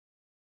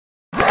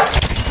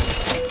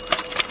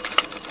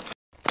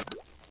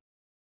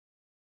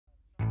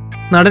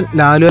നടൻ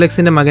ലാലു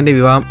അലക്സിന്റെ മകന്റെ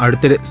വിവാഹം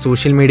അടുത്തിടെ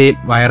സോഷ്യൽ മീഡിയയിൽ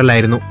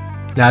വൈറലായിരുന്നു.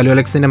 ലാലു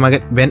അലക്സിന്റെ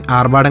മകൻ ബെൻ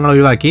ആർഭാടങ്ങൾ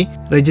ഒഴിവാക്കി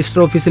രജിസ്റ്റർ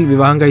ഓഫീസിൽ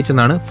വിവാഹം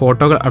കഴിച്ചെന്നാണ്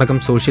ഫോട്ടോകൾ അടക്കം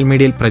സോഷ്യൽ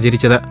മീഡിയയിൽ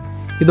പ്രചരിച്ചത്.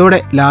 ഇതോടെ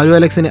ലാലു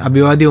അലക്സിന്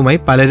അഭിവാദ്യവുമായി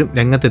പലരും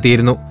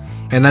രംഗത്തെത്തിയിരുന്നു.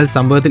 എന്നാൽ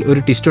സംഭവത്തിൽ ഒരു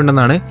ട്വിസ്റ്റ്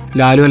ഉണ്ടെന്നാണ്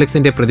ലാലു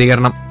അലക്സിന്റെ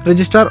പ്രതികരണം.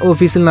 രജിസ്ട്രാർ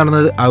ഓഫീസിൽ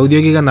നടന്നത്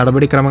ഔദ്യോഗിക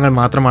നടപടിക്രമങ്ങൾ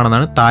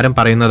മാത്രമാണെന്നാണ് താരം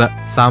പറയുന്നത്.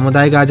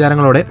 സാമുദായിക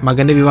ആചാരങ്ങളോടെ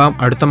മകന്റെ വിവാഹം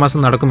അടുത്ത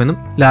മാസം നടക്കുമെന്നും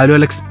ലാലു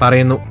അലക്സ്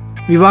പറയുന്നു.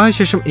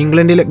 വിവാഹശേഷം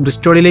ഇംഗ്ലണ്ടിലെ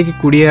ബ്രിസ്റ്റോളിലേക്ക്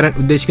കുടിയേറാൻ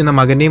ഉദ്ദേശിക്കുന്ന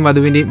മകന്റെയും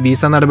വധുവിന്റെയും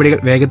വിസ നടപടികൾ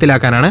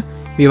വേഗത്തിലാക്കാനാണ്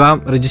വിവാഹം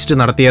രജിസ്റ്റർ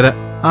നടത്തിയത്.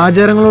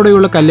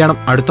 ആചാരങ്ങളോടെയുള്ള കല്യാണം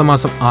അടുത്ത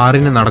മാസം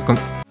 6-ന് നടക്കും.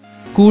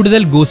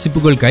 കൂടുതൽ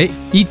ഗോസിപ്പുകൾക്കായി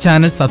ഈ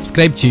ചാനൽ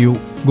സബ്സ്ക്രൈബ് ചെയ്യൂ.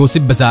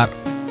 ഗോസിപ്പ് ബസാർ.